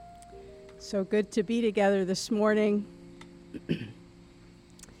So good to be together this morning.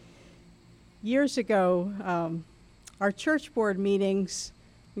 Years ago, our church board meetings,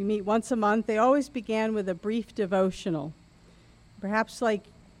 we meet once a month, they always began with a brief devotional. Perhaps like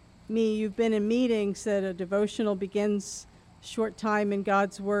me, you've been in meetings that a devotional begins a short time in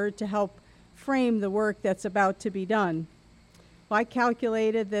God's Word to help frame the work that's about to be done. Well, I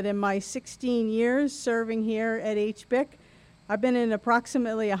calculated that in my 16 years serving here at HBIC, I've been in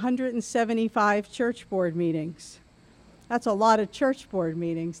approximately 175 church board meetings. That's a lot of church board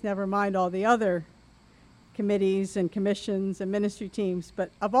meetings, never mind all the other committees and commissions and ministry teams.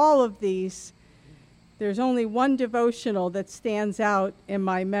 But of all of these, there's only one devotional that stands out in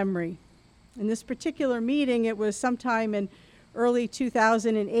my memory. In this particular meeting, it was sometime in early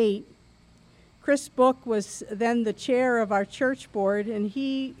 2008. Chris Book was then the chair of our church board, and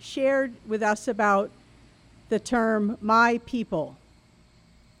he shared with us about the term, my people.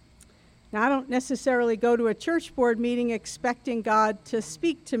 Now, I don't necessarily go to a church board meeting expecting God to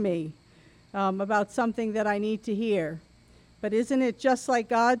speak to me about something that I need to hear. But isn't it just like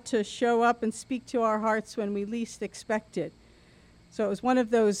God to show up and speak to our hearts when we least expect it? So it was one of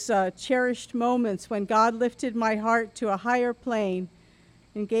those cherished moments when God lifted my heart to a higher plane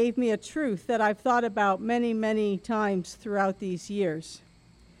and gave me a truth that I've thought about many, many times throughout these years.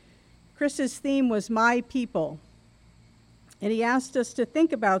 Chris's theme was my people, and he asked us to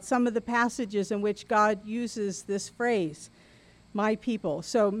think about some of the passages in which God uses this phrase, my people.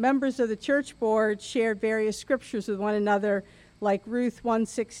 So members of the church board shared various scriptures with one another, like Ruth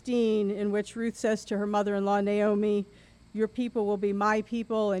 1:16, in which Ruth says to her mother-in-law Naomi, your people will be my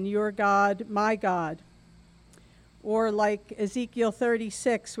people and your God, my God. Or like Ezekiel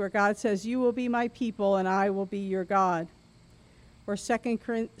 36, where God says, you will be my people and I will be your God. Or 2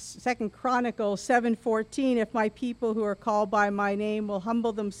 Chronicles 7:14, if my people who are called by my name will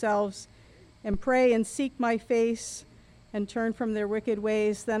humble themselves and pray and seek my face and turn from their wicked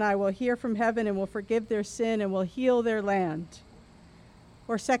ways, then I will hear from heaven and will forgive their sin and will heal their land.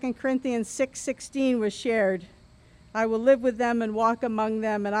 Or 2 Corinthians 6:16 was shared, I will live with them and walk among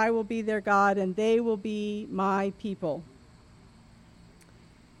them, and I will be their God, and they will be my people.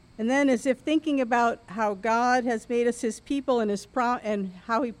 And then, as if thinking about how God has made us his people and and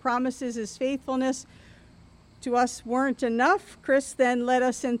how he promises his faithfulness to us weren't enough, Chris then led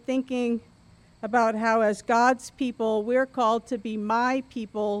us in thinking about how as God's people, we're called to be my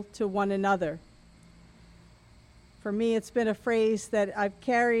people to one another. For me, it's been a phrase that I've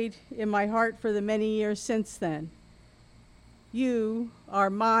carried in my heart for the many years since then. You are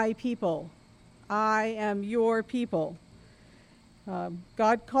my people. I am your people.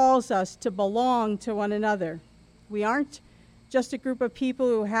 God calls us to belong to one another. We aren't just a group of people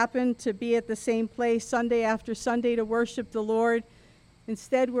who happen to be at the same place Sunday after Sunday to worship the Lord.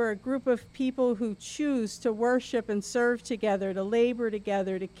 Instead, we're a group of people who choose to worship and serve together, to labor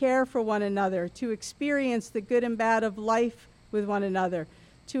together, to care for one another, to experience the good and bad of life with one another,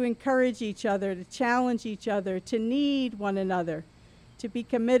 to encourage each other, to challenge each other, to need one another, to be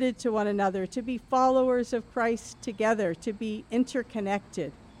committed to one another, to be followers of Christ together, to be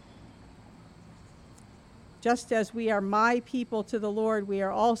interconnected. Just as we are my people to the Lord, we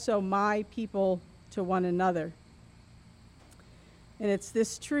are also my people to one another. And it's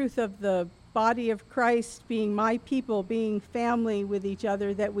this truth of the body of Christ being my people, being family with each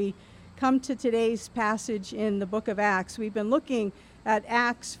other, that we come to today's passage in the book of Acts. We've been looking at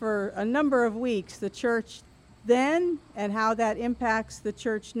Acts for a number of weeks, the church then and how that impacts the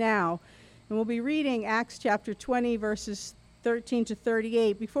church now. And we'll be reading Acts chapter 20, verses 13 to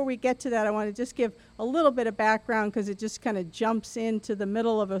 38. Before we get to that, I want to just give a little bit of background because it just kind of jumps into the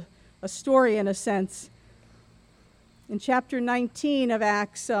middle of a story in a sense. In chapter 19 of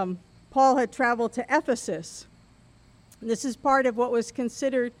Acts, Paul had traveled to Ephesus. And this is part of what was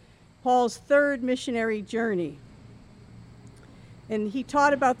considered Paul's third missionary journey. And he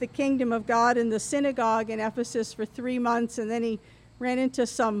taught about the kingdom of God in the synagogue in Ephesus for 3 months, and then he ran into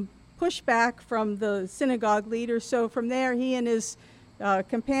some pushback from the synagogue leaders. So from there, he and his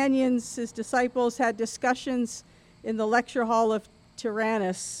companions, his disciples, had discussions in the lecture hall of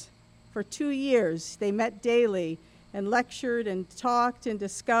Tyrannus for 2 years. They met daily and lectured and talked and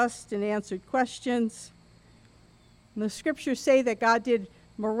discussed and answered questions. And the scriptures say that God did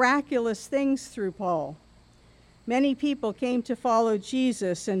miraculous things through Paul. Many people came to follow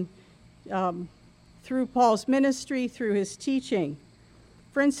Jesus and through Paul's ministry, through his teaching.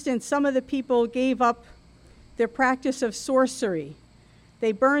 For instance, some of the people gave up their practice of sorcery.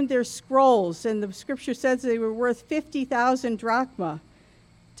 They burned their scrolls, and the scripture says they were worth 50,000 drachma.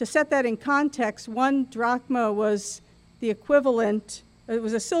 To set that in context, 1 drachma was the equivalent it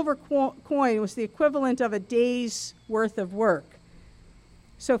was a silver coin. It was the equivalent of a day's worth of work.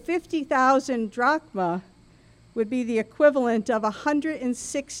 So 50,000 drachma would be the equivalent of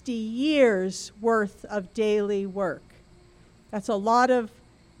 160 years worth of daily work. That's a lot of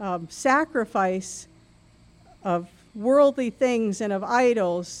sacrifice of worldly things and of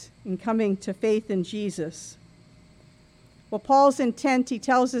idols in coming to faith in Jesus. Well, Paul's intent, he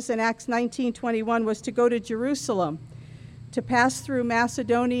tells us in Acts 19:21, was to go to Jerusalem, to pass through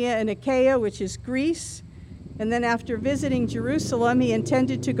Macedonia and Achaia, which is Greece. And then after visiting Jerusalem, he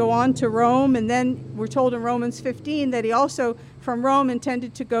intended to go on to Rome. And then we're told in Romans 15 that he also, from Rome,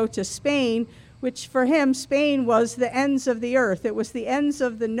 intended to go to Spain, which for him, Spain was the ends of the earth. It was the ends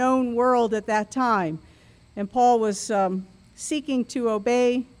of the known world at that time. And Paul was seeking to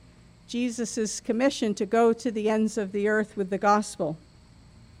obey Jesus' commission to go to the ends of the earth with the gospel.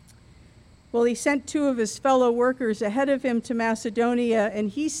 Well, he sent 2 of his fellow workers ahead of him to Macedonia, and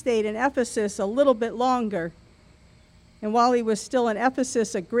he stayed in Ephesus a little bit longer. And while he was still in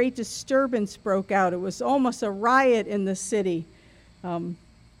Ephesus, a great disturbance broke out. It was almost a riot in the city.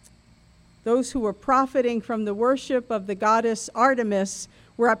 Those who were profiting from the worship of the goddess Artemis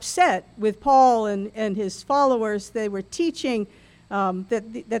were upset with Paul and his followers. They were teaching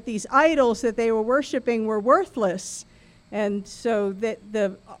that these idols that they were worshiping were worthless. And so that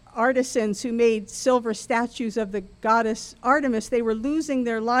the artisans who made silver statues of the goddess Artemis, they were losing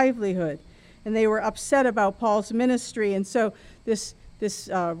their livelihood. And they were upset about Paul's ministry. And so this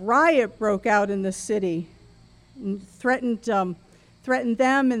riot broke out in the city and threatened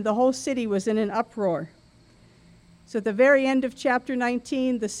them, and the whole city was in an uproar. So at the very end of chapter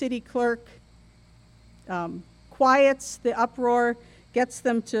 19, the city clerk quiets the uproar, gets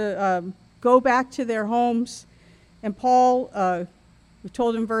them to go back to their homes. And Paul, we're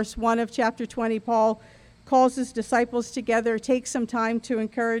told in verse 1 of chapter 20, Paul calls his disciples together, takes some time to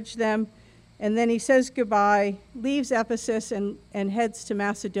encourage them, and then he says goodbye, leaves Ephesus, and heads to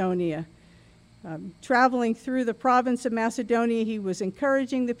Macedonia. Traveling through the province of Macedonia, he was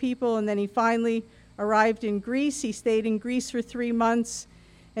encouraging the people, and then he finally arrived in Greece. He stayed in Greece for 3 months,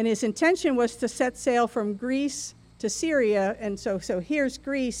 and his intention was to set sail from Greece to Syria. And so here's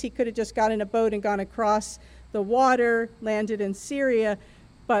Greece. He could have just got in a boat and gone across the water, landed in Syria,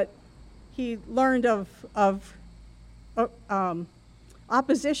 but he learned of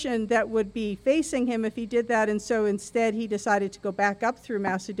opposition that would be facing him if he did that, and so instead he decided to go back up through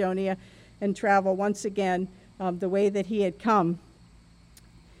Macedonia and travel once again the way that he had come.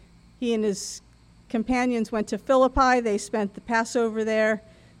 He and his companions went to Philippi. They spent the Passover there.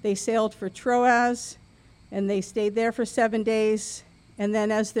 They sailed for Troas, and they stayed there for 7 days. And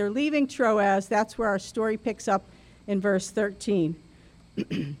then as they're leaving Troas, that's where our story picks up in verse 13.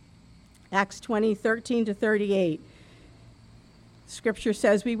 Acts 20:13-38. Scripture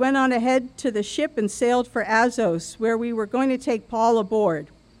says, "We went on ahead to the ship and sailed for Assos, where we were going to take Paul aboard.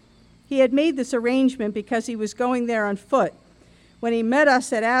 He had made this arrangement because he was going there on foot. When he met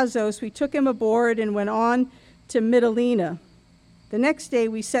us at Assos, we took him aboard and went on to Mytilene. The next day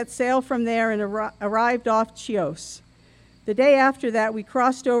we set sail from there and arrived off Chios. The day after that we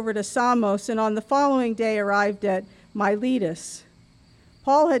crossed over to Samos, and on the following day arrived at Miletus.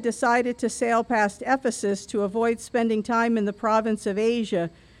 Paul had decided to sail past Ephesus to avoid spending time in the province of Asia,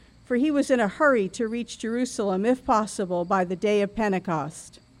 for he was in a hurry to reach Jerusalem, if possible, by the day of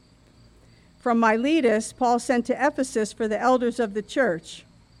Pentecost. From Miletus, Paul sent to Ephesus for the elders of the church.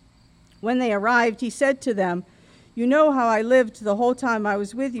 When they arrived, he said to them, 'You know how I lived the whole time I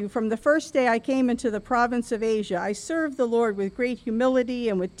was with you. From the first day I came into the province of Asia, I served the Lord with great humility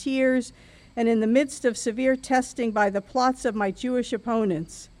and with tears, and in the midst of severe testing by the plots of my Jewish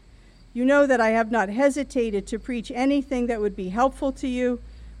opponents. You know that I have not hesitated to preach anything that would be helpful to you,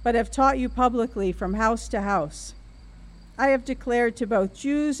 but have taught you publicly from house to house. I have declared to both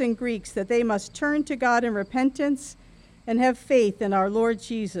Jews and Greeks that they must turn to God in repentance and have faith in our Lord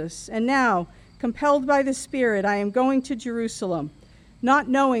Jesus. And now, compelled by the Spirit, I am going to Jerusalem, not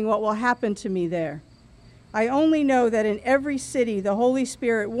knowing what will happen to me there. I only know that in every city the Holy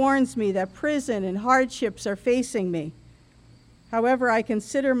Spirit warns me that prison and hardships are facing me. However, I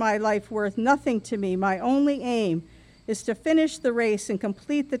consider my life worth nothing to me. My only aim is to finish the race and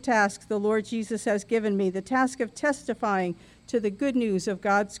complete the task the Lord Jesus has given me, the task of testifying to the good news of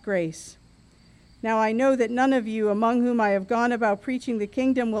God's grace. Now I know that none of you among whom I have gone about preaching the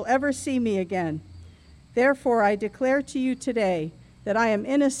kingdom will ever see me again. Therefore I declare to you today that I am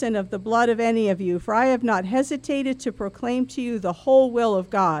innocent of the blood of any of you, for I have not hesitated to proclaim to you the whole will of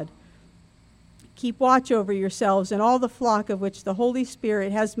God. Keep watch over yourselves and all the flock of which the Holy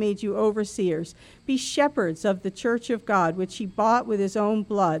Spirit has made you overseers. Be shepherds of the church of God, which he bought with his own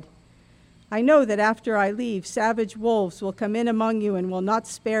blood. I know that after I leave, savage wolves will come in among you and will not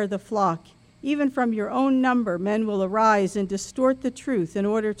spare the flock. Even from your own number, men will arise and distort the truth in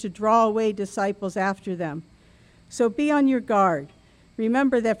order to draw away disciples after them. So be on your guard.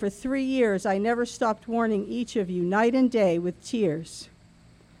 Remember that for 3 years I never stopped warning each of you night and day with tears.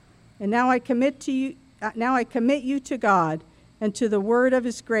 And now I commit you to God and to the word of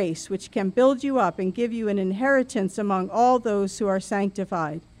his grace, which can build you up and give you an inheritance among all those who are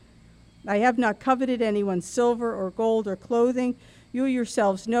sanctified. I have not coveted anyone's silver or gold or clothing. You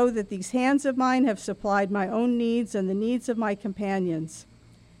yourselves know that these hands of mine have supplied my own needs and the needs of my companions.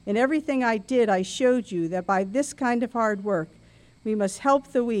 In everything I did, I showed you that by this kind of hard work, we must help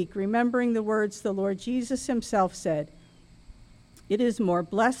the weak, remembering the words the Lord Jesus himself said, "It is more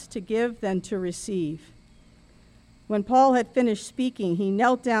blessed to give than to receive." When Paul had finished speaking, he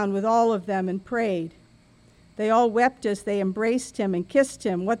knelt down with all of them and prayed. They all wept as they embraced him and kissed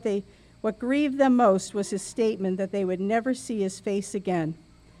him. What grieved them most was his statement that they would never see his face again.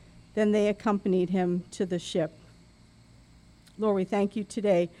 Then they accompanied him to the ship. Lord, we thank you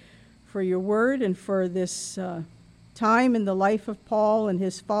today for your word and for this time in the life of Paul and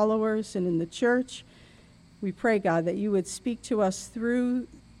his followers and in the church. We pray, God, that you would speak to us through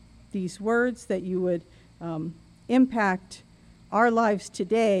these words, that you would impact our lives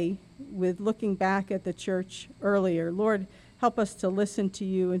today with looking back at the church earlier. Lord, help us to listen to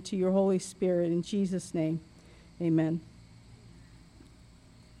you and to your Holy Spirit. In Jesus' name, amen.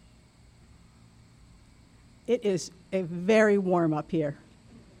 It is very warm up here.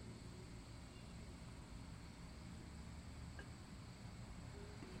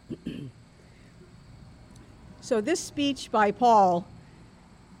 So this speech by Paul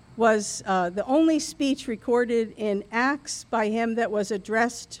was the only speech recorded in Acts by him that was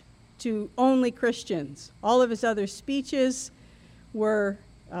addressed to only Christians. All of his other speeches were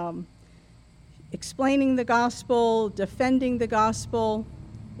explaining the gospel, defending the gospel.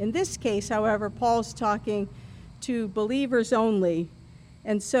 In this case, however, Paul's talking to believers only,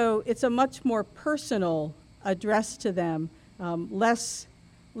 and so it's a much more personal address to them, less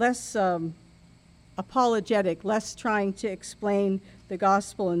apologetic, less trying to explain the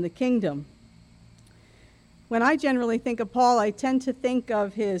gospel and the kingdom. When I generally think of Paul, I tend to think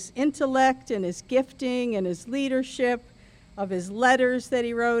of his intellect and his gifting and his leadership, of his letters that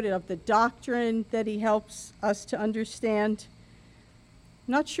he wrote, and of the doctrine that he helps us to understand.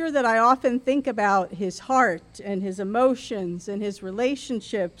 I'm not sure that I often think about his heart and his emotions and his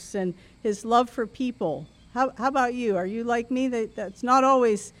relationships and his love for people. How about you? Are you like me? That's not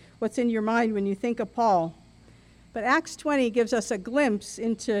always what's in your mind when you think of Paul. But Acts 20 gives us a glimpse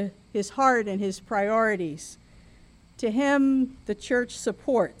into his heart and his priorities. To him, the church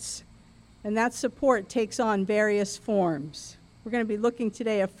supports, and that support takes on various forms. We're going to be looking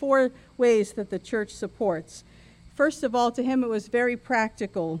today at 4 ways that the church supports. First of all, to him it was very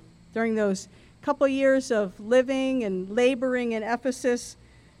practical. During those couple years of living and laboring in Ephesus,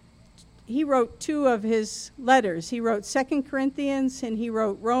 he wrote 2 of his letters. He wrote 2 Corinthians and he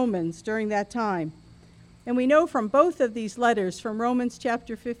wrote Romans during that time. And we know from both of these letters, from Romans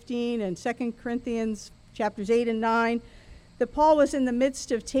chapter 15 and 2 Corinthians chapters 8 and 9, that Paul was in the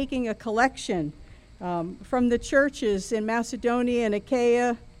midst of taking a collection from the churches in Macedonia and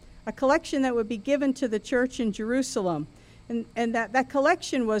Achaia, a collection that would be given to the church in Jerusalem. And that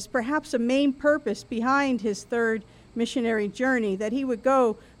collection was perhaps a main purpose behind his 3rd missionary journey, that he would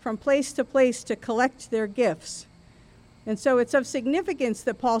go from place to place to collect their gifts. And so it's of significance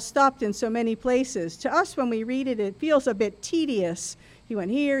that Paul stopped in so many places. To us, when we read it, it feels a bit tedious. He went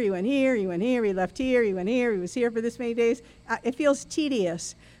here, he went here, he went here, he left here, he went here, he was here for this many days. It feels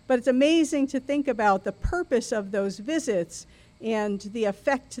tedious. But it's amazing to think about the purpose of those visits and the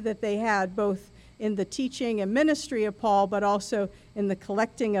effect that they had, both in the teaching and ministry of Paul, but also in the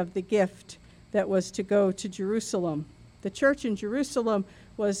collecting of the gift that was to go to Jerusalem. The church in Jerusalem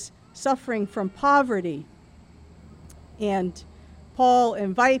was suffering from poverty, and Paul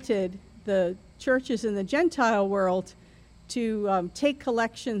invited the churches in the Gentile world to take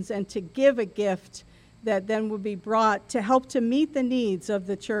collections and to give a gift that then would be brought to help to meet the needs of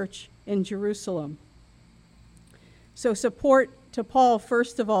the church in Jerusalem. So support to Paul,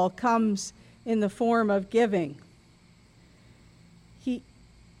 first of all, comes in the form of giving.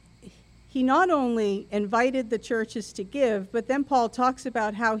 He not only invited the churches to give, but then Paul talks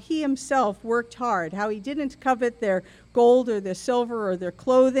about how he himself worked hard, how he didn't covet their gold or their silver or their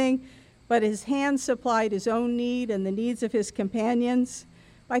clothing, but his hands supplied his own need and the needs of his companions.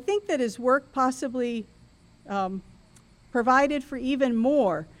 But I think that his work possibly provided for even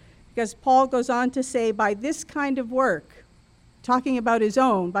more, because Paul goes on to say, by this kind of work, talking about his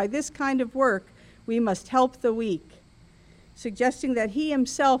own, by this kind of work, we must help the weak, suggesting that he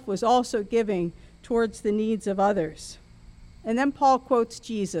himself was also giving towards the needs of others. And then Paul quotes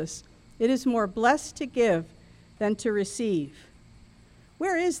Jesus, "It is more blessed to give than to receive."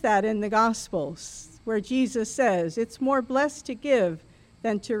 Where is that in the Gospels, where Jesus says, it's more blessed to give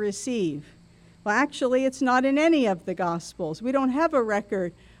than to receive? Well, actually, it's not in any of the Gospels. We don't have a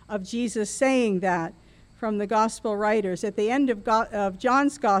record of Jesus saying that from the Gospel writers. At the end of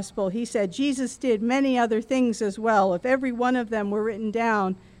John's Gospel, he said, Jesus did many other things as well. If every one of them were written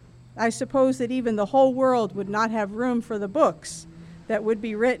down, I suppose that even the whole world would not have room for the books that would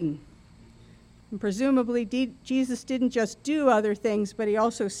be written. And presumably, Jesus didn't just do other things, but he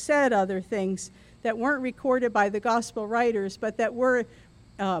also said other things that weren't recorded by the Gospel writers, but that were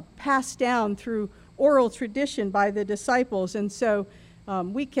passed down through oral tradition by the disciples. And so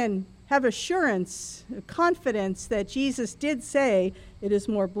we can have assurance, confidence that Jesus did say, it is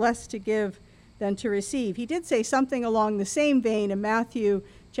more blessed to give than to receive. He did say something along the same vein in Matthew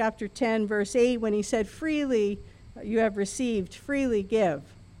chapter 10, verse 8, when he said, freely you have received, freely give.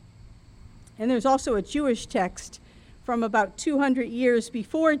 And there's also a Jewish text from about 200 years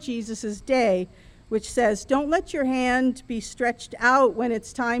before Jesus' day, which says, don't let your hand be stretched out when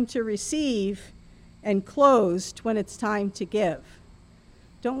it's time to receive and closed when it's time to give.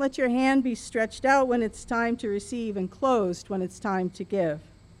 Don't let your hand be stretched out when it's time to receive and closed when it's time to give.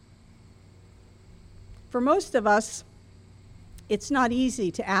 For most of us, it's not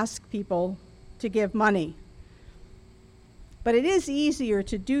easy to ask people to give money. But it is easier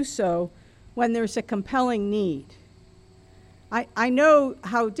to do so when there's a compelling need. I know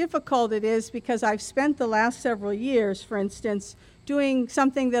how difficult it is because I've spent the last several years, for instance, doing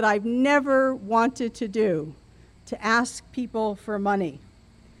something that I've never wanted to do, to ask people for money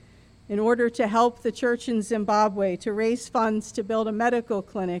in order to help the church in Zimbabwe to raise funds to build a medical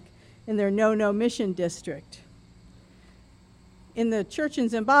clinic in their No-No mission district. In the church in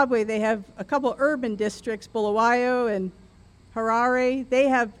Zimbabwe, they have a couple urban districts, Bulawayo and Harare. They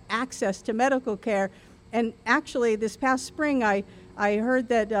have access to medical care. And actually, this past spring, I heard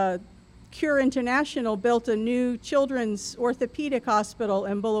that Cure International built a new children's orthopedic hospital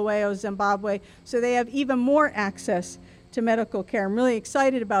in Bulawayo, Zimbabwe, so they have even more access to medical care. I'm really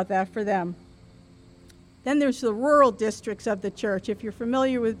excited about that for them. Then there's the rural districts of the church. If you're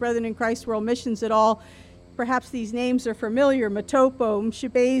familiar with Brethren in Christ World Missions at all, perhaps these names are familiar: Matopo,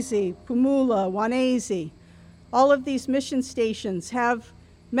 Mshibezi, Pumula, Wanezi. All of these mission stations have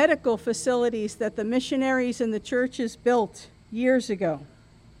medical facilities that the missionaries and the churches built years ago.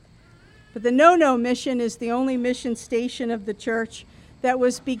 But the No-No mission is the only mission station of the church that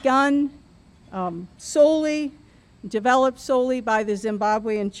was begun developed solely by the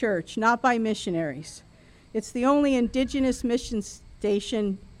Zimbabwean church, not by missionaries. It's the only indigenous mission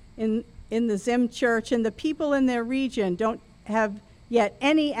station in the Zim church, and the people in their region don't have yet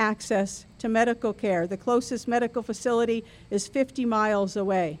any access to medical care. The closest medical facility is 50 miles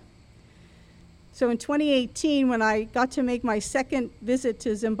away. So in 2018, when I got to make my second visit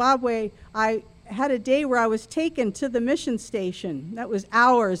to Zimbabwe, I had a day where I was taken to the mission station. That was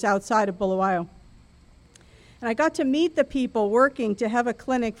hours outside of Bulawayo. And I got to meet the people working to have a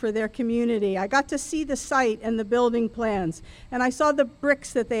clinic for their community. I got to see the site and the building plans, and I saw the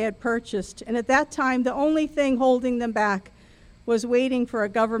bricks that they had purchased. And at that time, the only thing holding them back was waiting for a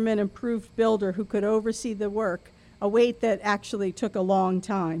government-approved builder who could oversee the work, a wait that actually took a long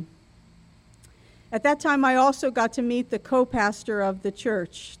time. At that time, I also got to meet the co-pastor of the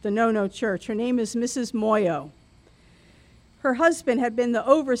church, the No-No church. Her name is Mrs. Moyo. Her husband had been the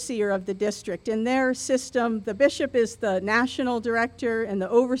overseer of the district. In their system, the bishop is the national director, and the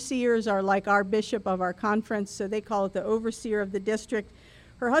overseers are like our bishop of our conference, so they call it the overseer of the district.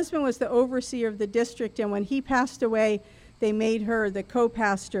 Her husband was the overseer of the district, and when he passed away, they made her the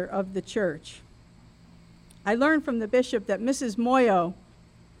co-pastor of the church. I learned from the bishop that Mrs. Moyo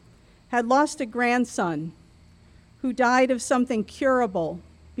had lost a grandson who died of something curable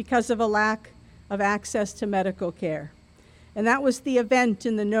because of a lack of access to medical care. And that was the event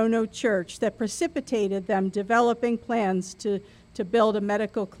in the No-No church that precipitated them developing plans to build a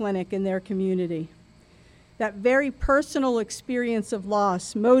medical clinic in their community. That very personal experience of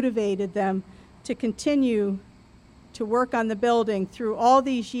loss motivated them to continue to work on the building through all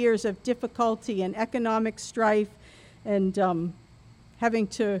these years of difficulty and economic strife and having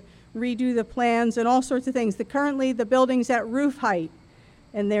to redo the plans and all sorts of things. Currently, the building's at roof height.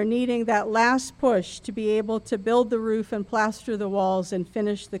 and they're needing that last push to be able to build the roof and plaster the walls and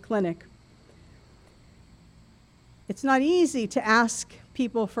finish the clinic. It's not easy to ask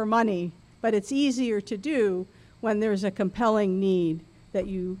people for money, but it's easier to do when there's a compelling need that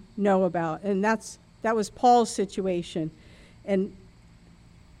you know about. And that was Paul's situation. And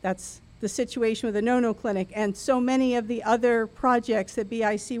that's the situation with the No-No Clinic. And so many of the other projects that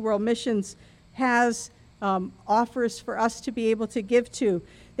BIC World Missions has offers for us to be able to give to.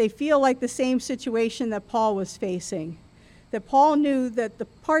 They feel like the same situation that Paul was facing. That Paul knew that the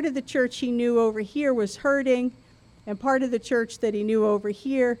part of the church he knew over here was hurting, and part of the church that he knew over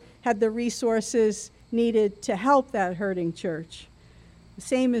here had the resources needed to help that hurting church. The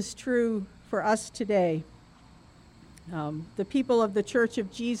same is true for us today. The people of the Church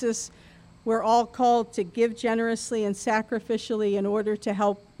of Jesus, we're all called to give generously and sacrificially in order to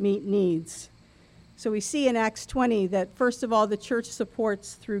help meet needs. So we see in Acts 20 that, first of all, the church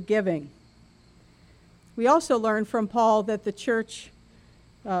supports through giving. We also learn from Paul that the church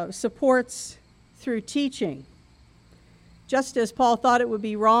supports through teaching. Just as Paul thought it would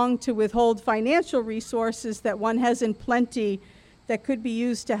be wrong to withhold financial resources that one has in plenty that could be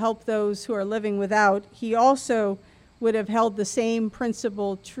used to help those who are living without, he also would have held the same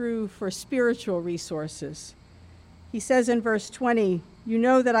principle true for spiritual resources. He says in verse 20, "You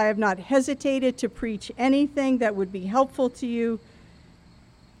know that I have not hesitated to preach anything that would be helpful to you,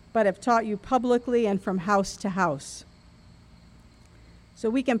 but have taught you publicly and from house to house." So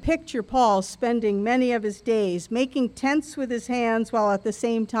we can picture Paul spending many of his days making tents with his hands while at the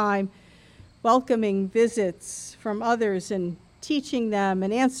same time welcoming visits from others and teaching them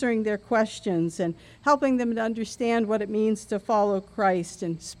and answering their questions and helping them to understand what it means to follow Christ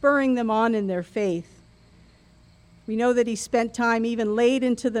and spurring them on in their faith. We know that he spent time even late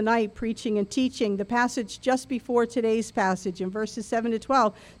into the night preaching and teaching. The passage just before today's passage in verses 7 to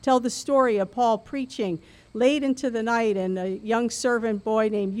 12 tell the story of Paul preaching late into the night, and a young servant boy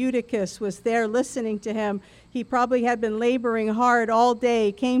named Eutychus was there listening to him. He probably had been laboring hard all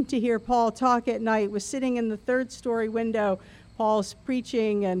day, came to hear Paul talk at night, was sitting in the third-story window. Paul's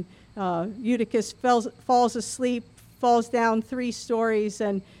preaching, and Eutychus falls asleep, falls down 3 stories,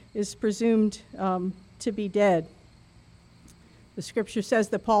 and is presumed to be dead. The scripture says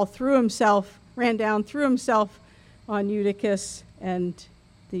that Paul ran down, threw himself on Eutychus, and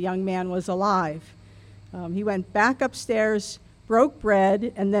the young man was alive. He went back upstairs, broke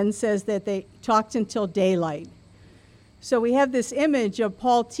bread, and then says that they talked until daylight. So we have this image of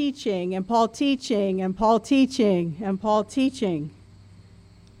Paul teaching, and Paul teaching, and Paul teaching, and Paul teaching.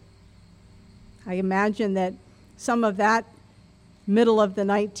 I imagine that some of that middle of the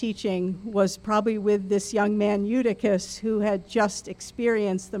night teaching was probably with this young man Eutychus, who had just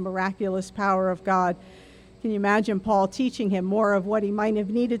experienced the miraculous power of God. Can you imagine Paul teaching him more of what he might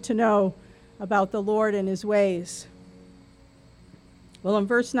have needed to know about the Lord and his ways? Well, in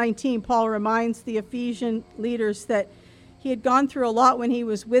verse 19, Paul reminds the Ephesian leaders that he had gone through a lot when he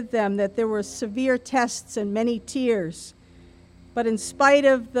was with them, that there were severe tests and many tears. But in spite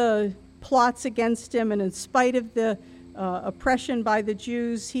of the plots against him and in spite of the oppression by the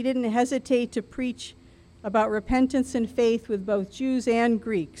Jews, he didn't hesitate to preach about repentance and faith with both Jews and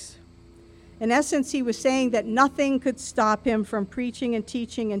Greeks. In essence, he was saying that nothing could stop him from preaching and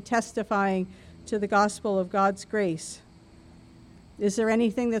teaching and testifying to the gospel of God's grace. Is there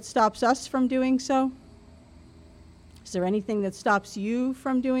anything that stops us from doing so? Is there anything that stops you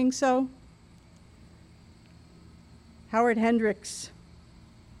from doing so? Howard Hendricks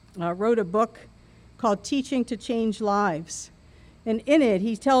wrote a book called Teaching to Change Lives. And in it,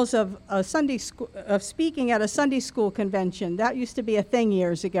 he tells of speaking at a Sunday school convention. That used to be a thing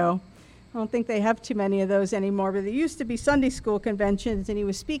years ago. I don't think they have too many of those anymore, but there used to be Sunday school conventions, and he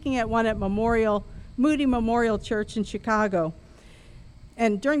was speaking at one at Moody Memorial Church in Chicago.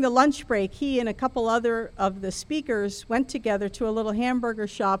 And during the lunch break, he and a couple other of the speakers went together to a little hamburger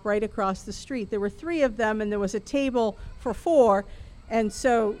shop right across the street. There were 3 of them, and there was a table for 4. And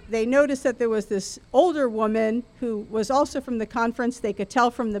so they noticed that there was this older woman who was also from the conference. They could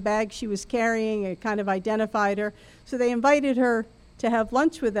tell from the bag she was carrying. It kind of identified her. So they invited her to have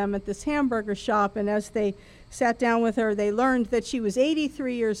lunch with them at this hamburger shop. And as they sat down with her, they learned that she was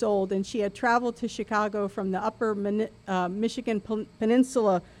 83 years old, and she had traveled to Chicago from the upper Michigan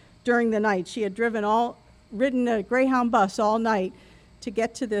Peninsula during the night. She had ridden a Greyhound bus all night to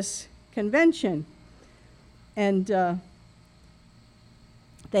get to this convention. And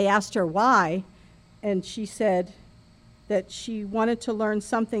they asked her why, and she said that she wanted to learn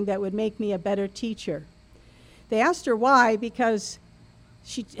something that would make me a better teacher. They asked her why because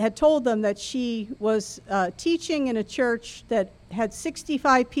she had told them that she was teaching in a church that had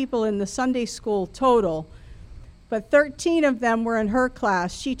 65 people in the Sunday school total, but 13 of them were in her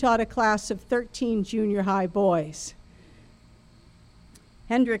class. She taught a class of 13 junior high boys.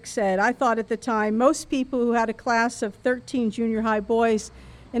 Hendricks said, "I thought at the time most people who had a class of 13 junior high boys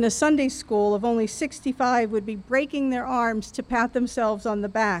in a Sunday school of only 65 would be breaking their arms to pat themselves on the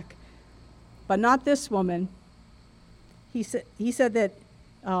back, but not this woman." He said that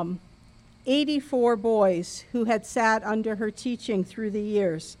 84 boys who had sat under her teaching through the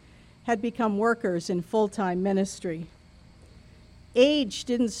years had become workers in full-time ministry. Age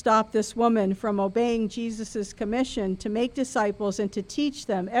didn't stop this woman from obeying Jesus' commission to make disciples and to teach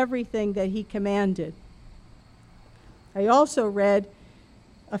them everything that he commanded. I also read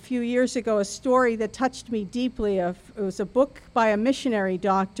a few years ago a story that touched me deeply. It was a book by a missionary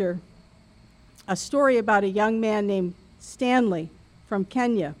doctor, a story about a young man named Stanley from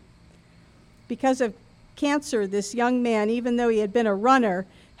Kenya. Because of cancer, this young man, even though he had been a runner,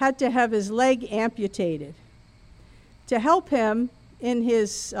 had to have his leg amputated. To help him in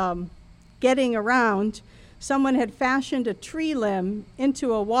his getting around, someone had fashioned a tree limb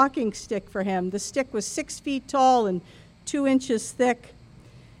into a walking stick for him. The stick was 6 feet tall and 2 inches thick.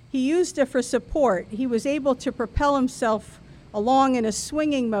 He used it for support. He was able to propel himself along in a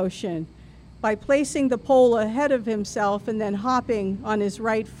swinging motion by placing the pole ahead of himself and then hopping on his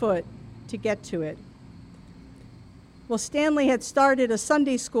right foot to get to it. Well, Stanley had started a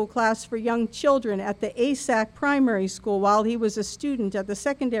Sunday school class for young children at the ASAC primary school while he was a student at the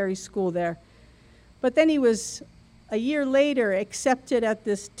secondary school there. But then he was, a year later, accepted at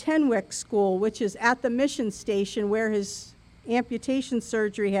this Tenwick school, which is at the mission station where his amputation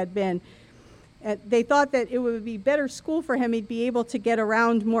surgery had been. And they thought that it would be better school for him. He'd be able to get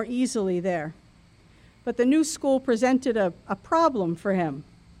around more easily there. But the new school presented a problem for him.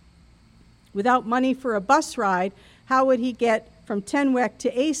 Without money for a bus ride, how would he get from Tenwick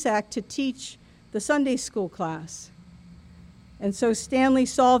to ASAC to teach the Sunday school class? And so Stanley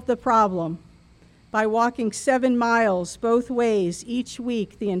solved the problem by walking 7 miles both ways each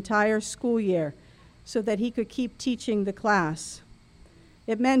week the entire school year so that he could keep teaching the class.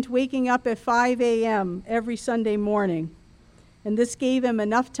 It meant waking up at 5 a.m. every Sunday morning, and this gave him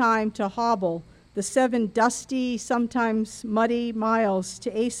enough time to hobble the 7 dusty, sometimes muddy miles to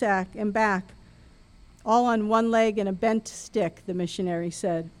ASAC and back, all on one leg and a bent stick, the missionary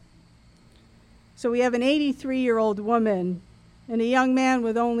said. So we have an 83-year-old woman and a young man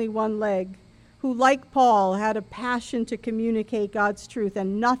with only one leg who, like Paul, had a passion to communicate God's truth,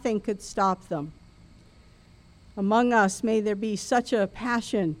 and nothing could stop them. Among us, may there be such a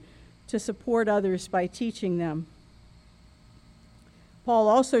passion to support others by teaching them. Paul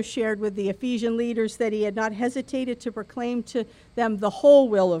also shared with the Ephesian leaders that he had not hesitated to proclaim to them the whole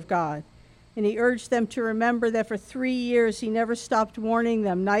will of God. And he urged them to remember that for 3 years he never stopped warning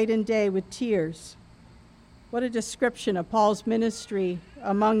them night and day with tears. What a description of Paul's ministry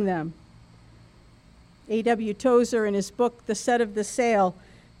among them. A.W. Tozer, in his book, The Set of the Sail,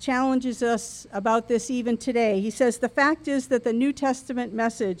 challenges us about this even today. He says, "The fact is that the New Testament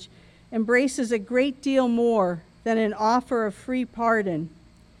message embraces a great deal more than an offer of free pardon.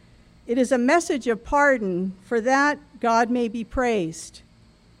 It is a message of pardon, for that God may be praised.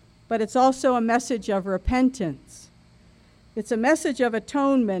 But it's also a message of repentance. It's a message of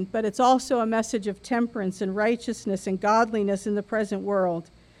atonement, but it's also a message of temperance and righteousness and godliness in the present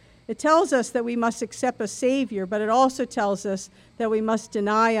world. It tells us that we must accept a Savior, but it also tells us that we must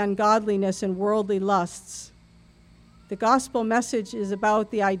deny ungodliness and worldly lusts. The gospel message is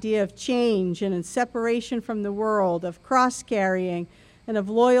about the idea of change and in separation from the world, of cross-carrying, and of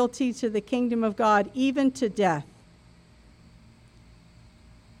loyalty to the kingdom of God, even to death."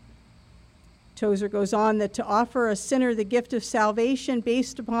 Tozer goes on that to offer a sinner the gift of salvation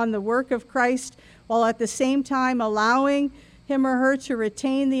based upon the work of Christ, while at the same time allowing him or her to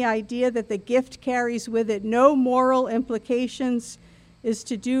retain the idea that the gift carries with it no moral implications, is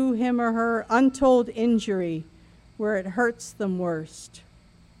to do him or her untold injury where it hurts them worst.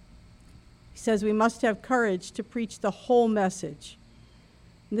 He says we must have courage to preach the whole message.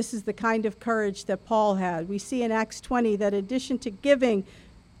 And this is the kind of courage that Paul had. We see in Acts 20 that in addition to giving,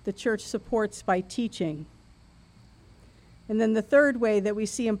 the church supports by teaching. And then the third way that we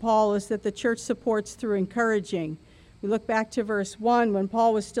see in Paul is that the church supports through encouraging. We look back to verse 1, when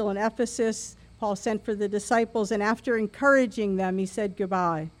Paul was still in Ephesus, Paul sent for the disciples, and after encouraging them, he said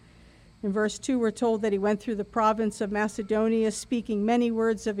goodbye. In verse 2, we're told that he went through the province of Macedonia, speaking many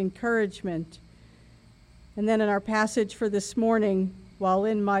words of encouragement. And then in our passage for this morning, while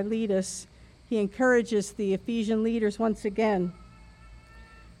in Miletus, he encourages the Ephesian leaders once again.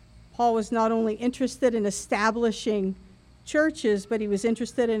 Paul was not only interested in establishing churches, but he was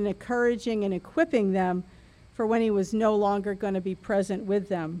interested in encouraging and equipping them for when he was no longer going to be present with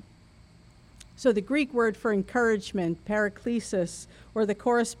them. So the Greek word for encouragement, paraklesis, or the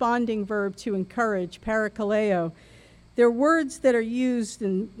corresponding verb to encourage, parakaleo, they're words that are used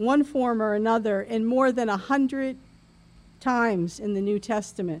in one form or another in more than 100 times in the New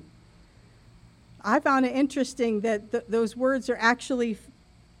Testament. I found it interesting that those words are actually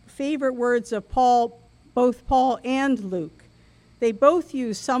favorite words of Paul, both Paul and Luke. They both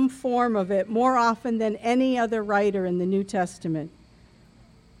use some form of it more often than any other writer in the New Testament.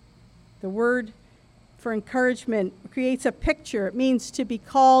 The word for encouragement creates a picture. It means to be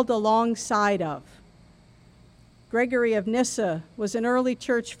called alongside of. Gregory of Nyssa was an early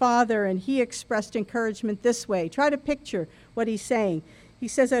church father, and he expressed encouragement this way. Try to picture what he's saying. He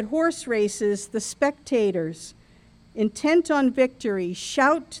says, at horse races, the spectators, intent on victory,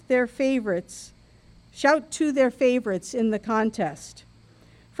 shout to their favorites in the contest.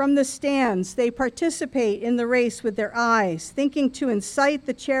 From the stands, they participate in the race with their eyes, thinking to incite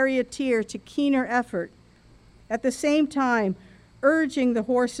the charioteer to keener effort. At the same time, urging the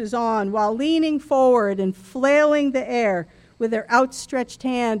horses on while leaning forward and flailing the air with their outstretched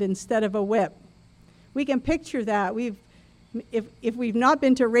hand instead of a whip. We can picture that. If we've not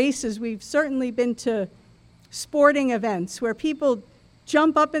been to races, we've certainly been to sporting events where people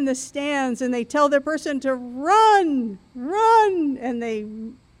jump up in the stands and they tell their person to run, and they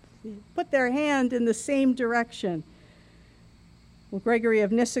put their hand in the same direction. Well, Gregory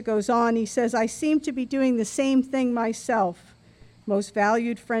of Nyssa goes on. He says, I seem to be doing the same thing myself, most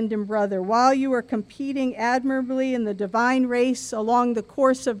valued friend and brother. While you are competing admirably in the divine race along the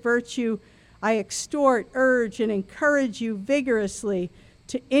course of virtue, I exhort, urge, and encourage you vigorously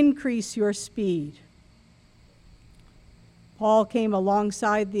to increase your speed. Paul came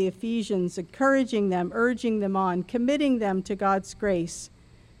alongside the Ephesians, encouraging them, urging them on, committing them to God's grace.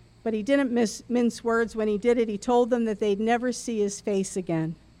 But he didn't mince words when he did it. He told them that they'd never see his face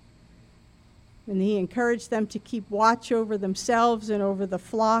again. And he encouraged them to keep watch over themselves and over the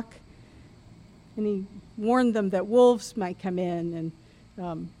flock. And he warned them that wolves might come in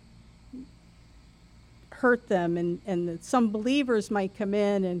and hurt them, and that some believers might come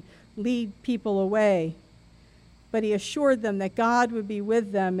in and lead people away. But he assured them that God would be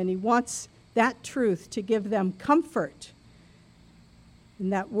with them, and he wants that truth to give them comfort.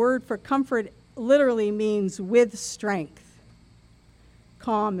 And that word for comfort literally means with strength.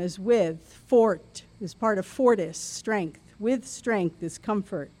 Calm is with, fort is part of fortis, strength. With strength is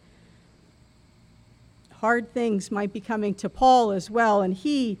comfort. Hard things might be coming to Paul as well, and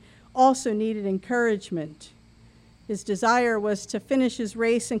he also needed encouragement. His desire was to finish his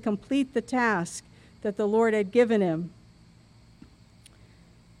race and complete the task that the Lord had given him.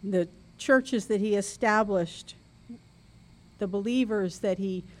 The churches that he established, the believers that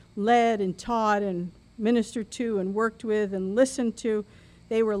he led and taught and ministered to and worked with and listened to,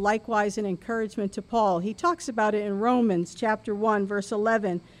 they were likewise an encouragement to Paul. He talks about it in Romans chapter 1, verse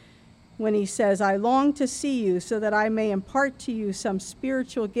 11, when he says, I long to see you so that I may impart to you some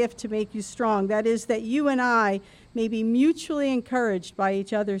spiritual gift to make you strong. That is, that you and I may be mutually encouraged by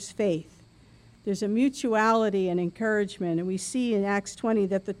each other's faith. There's a mutuality and encouragement, and we see in Acts 20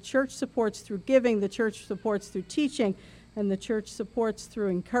 that the church supports through giving, the church supports through teaching, and the church supports through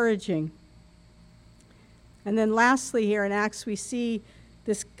encouraging. And then lastly here in Acts we see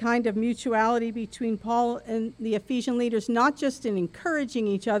this kind of mutuality between Paul and the Ephesian leaders, not just in encouraging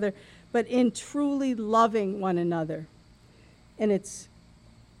each other, but in truly loving one another. And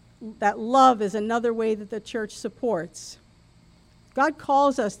that love is another way that the church supports. God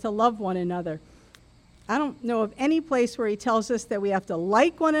calls us to love one another. I don't know of any place where he tells us that we have to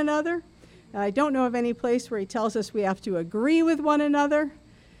like one another. And I don't know of any place where he tells us we have to agree with one another.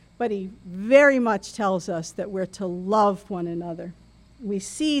 But he very much tells us that we're to love one another. We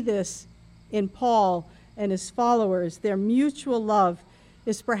see this in Paul and his followers. Their mutual love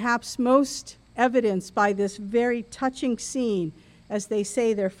is perhaps most evidenced by this very touching scene as they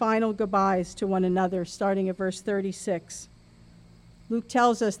say their final goodbyes to one another, starting at verse 36. Luke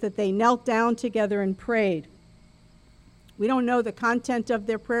tells us that they knelt down together and prayed. We don't know the content of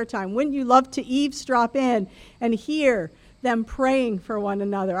their prayer time. Wouldn't you love to eavesdrop in and hear them praying for one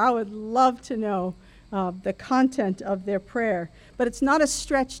another? I would love to know the content of their prayer. But it's not a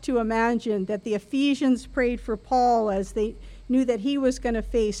stretch to imagine that the Ephesians prayed for Paul as they knew that he was going to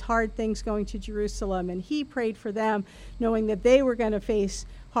face hard things going to Jerusalem, and he prayed for them knowing that they were going to face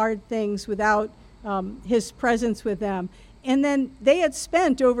hard things without his presence with them. And then they had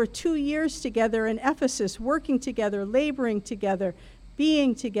spent over 2 years together in Ephesus, working together, laboring together,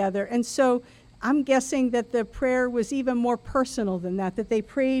 being together. And so I'm guessing that the prayer was even more personal than that they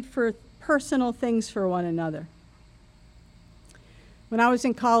prayed for personal things for one another. When I was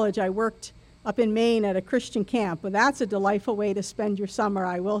in college, I worked up in Maine at a Christian camp. Well, that's a delightful way to spend your summer,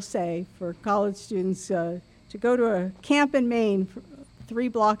 I will say, for college students to go to a camp in Maine 3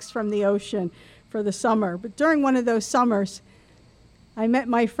 blocks from the ocean for the summer. But during one of those summers, I met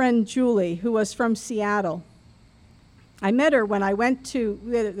my friend Julie, who was from Seattle. I met her when I went to,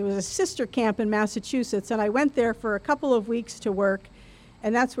 there was a sister camp in Massachusetts, and I went there for a couple of weeks to work,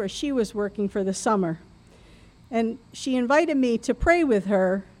 and that's where she was working for the summer. And she invited me to pray with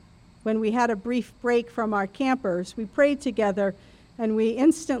her when we had a brief break from our campers. We prayed together, and we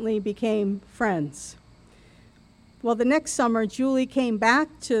instantly became friends. Well, the next summer, Julie came back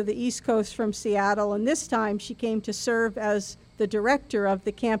to the East Coast from Seattle, and this time she came to serve as the director of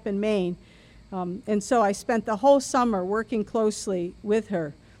the camp in Maine. And so I spent the whole summer working closely with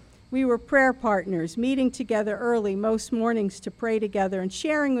her. We were prayer partners, meeting together early most mornings to pray together and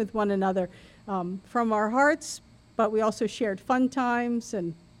sharing with one another from our hearts, but we also shared fun times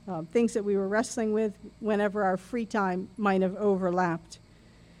and things that we were wrestling with whenever our free time might have overlapped.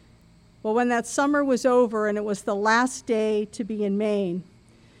 Well, when that summer was over and it was the last day to be in Maine,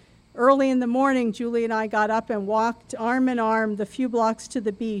 early in the morning, Julie and I got up and walked arm in arm the few blocks to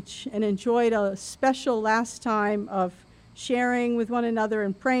the beach and enjoyed a special last time of sharing with one another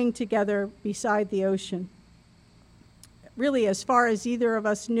and praying together beside the ocean. Really, as far as either of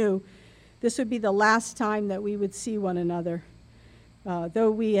us knew, this would be the last time that we would see one another. Though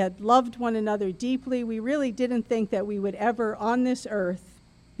we had loved one another deeply, we really didn't think that we would ever on this earth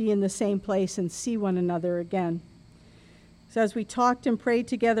be in the same place and see one another again. So as we talked and prayed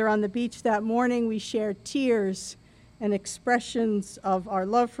together on the beach that morning, we shared tears and expressions of our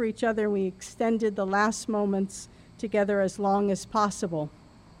love for each other. We extended the last moments together as long as possible.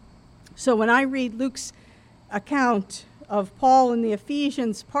 So when I read Luke's account of Paul and the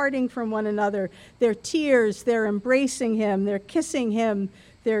Ephesians parting from one another, their tears, their embracing him, their kissing him,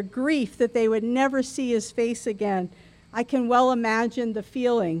 their grief that they would never see his face again, I can well imagine the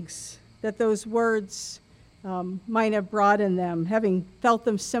feelings that those words might have brought in them, having felt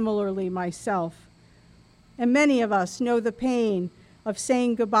them similarly myself. And many of us know the pain of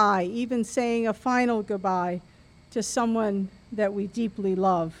saying goodbye, even saying a final goodbye to someone that we deeply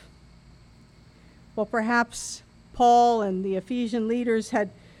love. Well, perhaps Paul and the Ephesian leaders had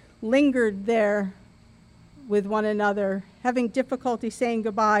lingered there with one another, having difficulty saying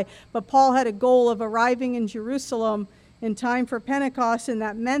goodbye, but Paul had a goal of arriving in Jerusalem in time for Pentecost, and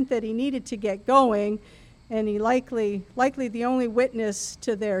that meant that he needed to get going, and he likely the only witness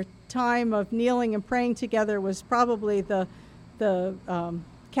to their time of kneeling and praying together was probably the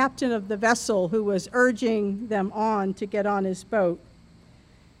captain of the vessel who was urging them on to get on his boat.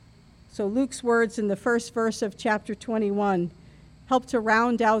 So Luke's words in the first verse of chapter 21 help to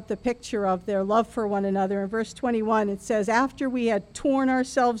round out the picture of their love for one another. In verse 21, it says, "After we had torn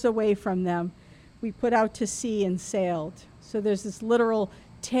ourselves away from them, we put out to sea and sailed." So there's this literal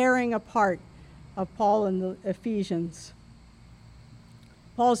tearing apart of Paul and the Ephesians.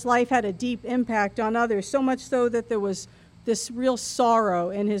 Paul's life had a deep impact on others, so much so that there was this real sorrow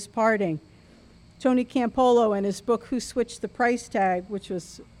in his parting. Tony Campolo, in his book, Who Switched the Price Tag, which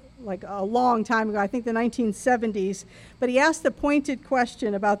was like a long time ago, I think the 1970s, but he asked the pointed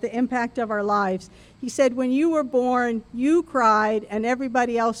question about the impact of our lives. He said, "When you were born, you cried and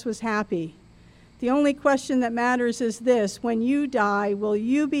everybody else was happy. The only question that matters is this: when you die, will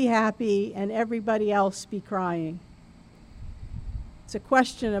you be happy and everybody else be crying?" It's a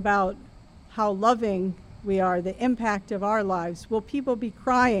question about how loving we are, the impact of our lives. Will people be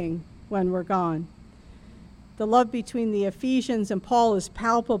crying when we're gone? The love between the Ephesians and Paul is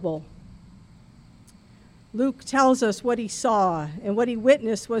palpable. Luke tells us what he saw, and what he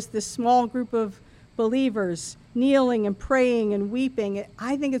witnessed was this small group of believers kneeling and praying and weeping.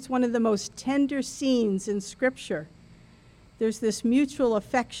 I think it's one of the most tender scenes in Scripture. There's this mutual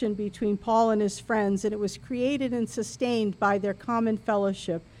affection between Paul and his friends, and it was created and sustained by their common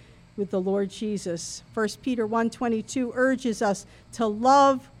fellowship with the Lord Jesus. 1 Peter 1:22 urges us to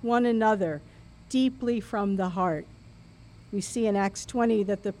love one another deeply from the heart. We see in Acts 20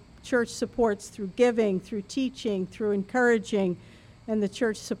 that the church supports through giving, through teaching, through encouraging, and the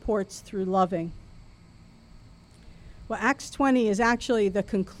church supports through loving. Well, Acts 20 is actually the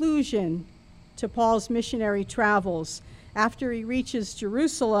conclusion to Paul's missionary travels. After he reaches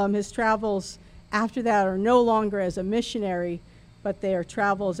Jerusalem, his travels after that are no longer as a missionary, but they are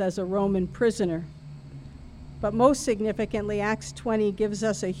travels as a Roman prisoner. But most significantly, Acts 20 gives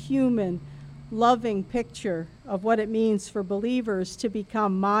us a human, loving picture of what it means for believers to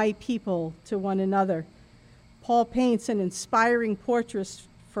become my people to one another. Paul paints an inspiring portrait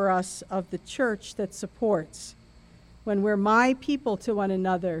for us of the church that supports. When we're my people to one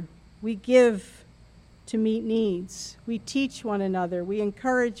another, we give to meet needs. We teach one another. We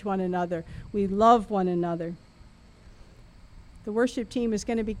encourage one another. We love one another. The worship team is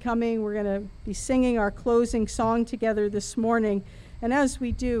going to be coming. We're going to be singing our closing song together this morning. And as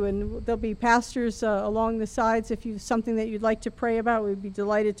we do, and there'll be pastors along the sides, if you have something that you'd like to pray about, we'd be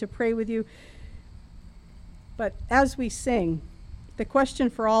delighted to pray with you. But as we sing, the question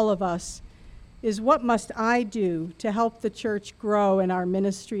for all of us is, what must I do to help the church grow in our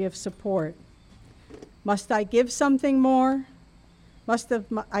ministry of support? Must I give something more? Must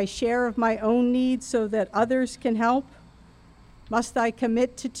I share of my own needs so that others can help? Must I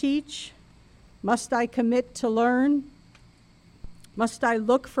commit to teach? Must I commit to learn? Must I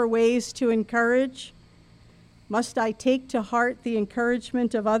look for ways to encourage? Must I take to heart the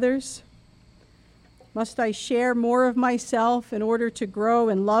encouragement of others? Must I share more of myself in order to grow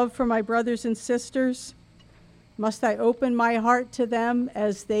in love for my brothers and sisters? Must I open my heart to them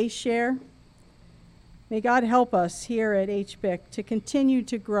as they share? May God help us here at HBIC to continue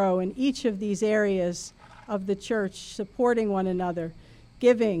to grow in each of these areas of the church, supporting one another,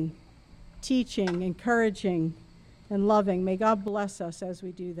 giving, teaching, encouraging, and loving. May God bless us as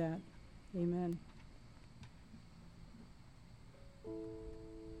we do that. Amen.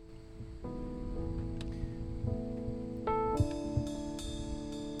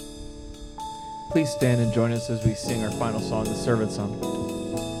 Please stand and join us as we sing our final song, the Servant Song.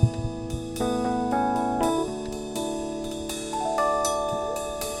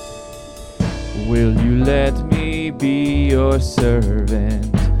 Will you let me be your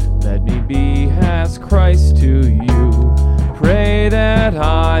servant? Let me be as Christ to you. Pray that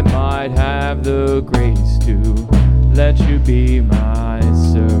I might have the grace to let you be my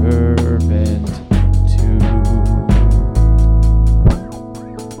servant too.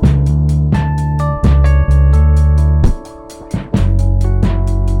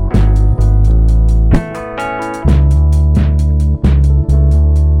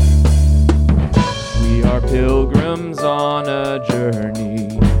 Pilgrims on a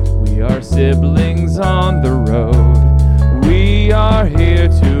journey, we are siblings on the road. We are here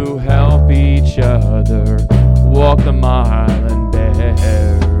to help each other walk the mile and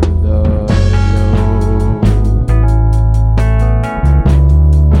bear the load.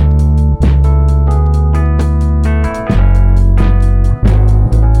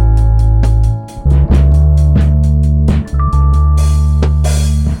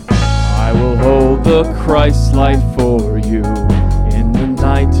 I will hold the Christ light for you in the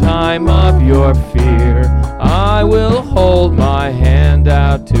nighttime of your fear. I will hold my hand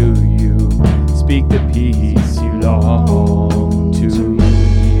out to you, speak the peace you long to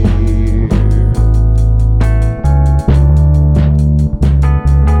hear.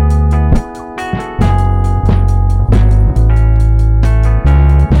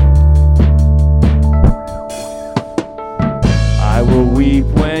 I will weep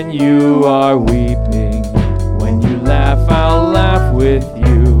when you are weeping. When you laugh, I'll laugh with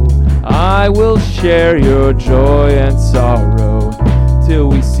you. I will share your joy and sorrow till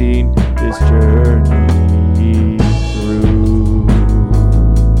we see this journey through.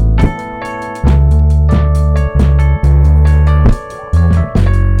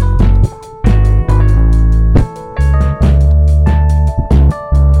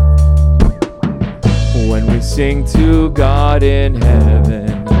 When we sing to God in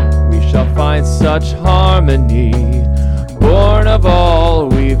heaven, we shall find such harmony, born of all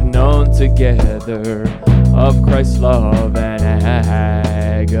we've known together, of Christ's love and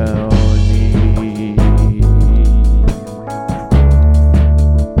agony.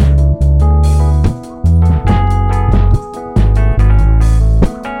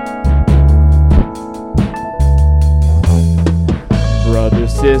 Brother,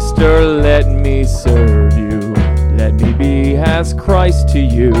 sister, let me serve you. Let me be as Christ to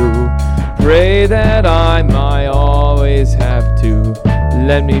you. Pray that I might always have to.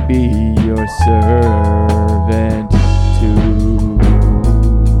 Let me be your servant too.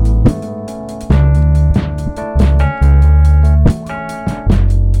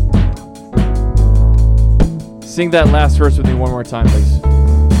 Sing that last verse with me one more time, please.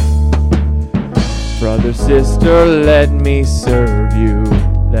 Brother, sister, let me serve you.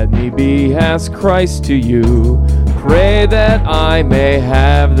 Let me be as Christ to you. Pray that I may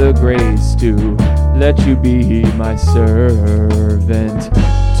have the grace to let you be my servant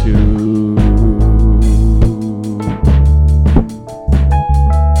too.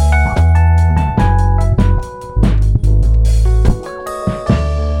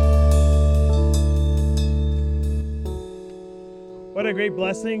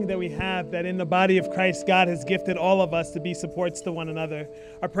 blessing that we have that in the body of Christ, God has gifted all of us to be supports to one another.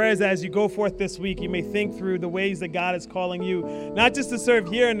 Our prayer is that as you go forth this week, you may think through the ways that God is calling you, not just to serve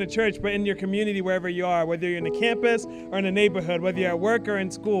here in the church, but in your community, wherever you are, whether you're in the campus or in a neighborhood, whether you're at work or in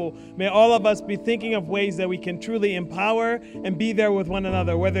school. May all of us be thinking of ways that we can truly empower and be there with one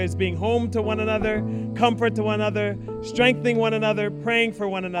another, whether it's being home to one another, comfort to one another, strengthening one another, praying for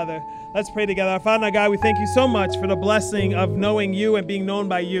one another. Let's pray together. Our Father, our God, we thank you so much for the blessing of knowing you and being known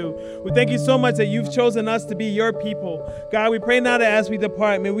by you. We thank you so much that you've chosen us to be your people. God, we pray now that as we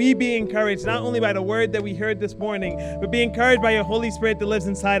depart, may we be encouraged not only by the word that we heard this morning, but be encouraged by your Holy Spirit that lives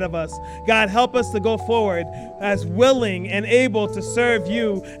inside of us. God, help us to go forward as willing and able to serve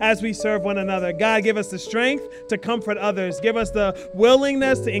you as we serve one another. God, give us the strength to comfort others. Give us the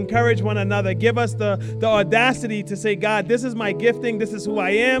willingness to encourage one another. Give us the audacity to say, God, this is my gifting. This is who I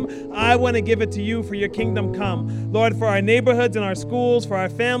am. I want to give it to you for your kingdom come. Lord, for our neighborhoods and our schools, for our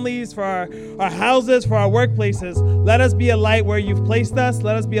families, for our houses, for our workplaces, let us be a light where you've placed us.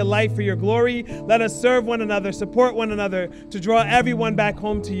 Let us be a light for your glory. Let us serve one another, support one another to draw everyone back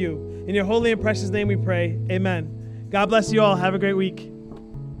home to you. In your holy and precious name we pray. Amen. God bless you all. Have a great week.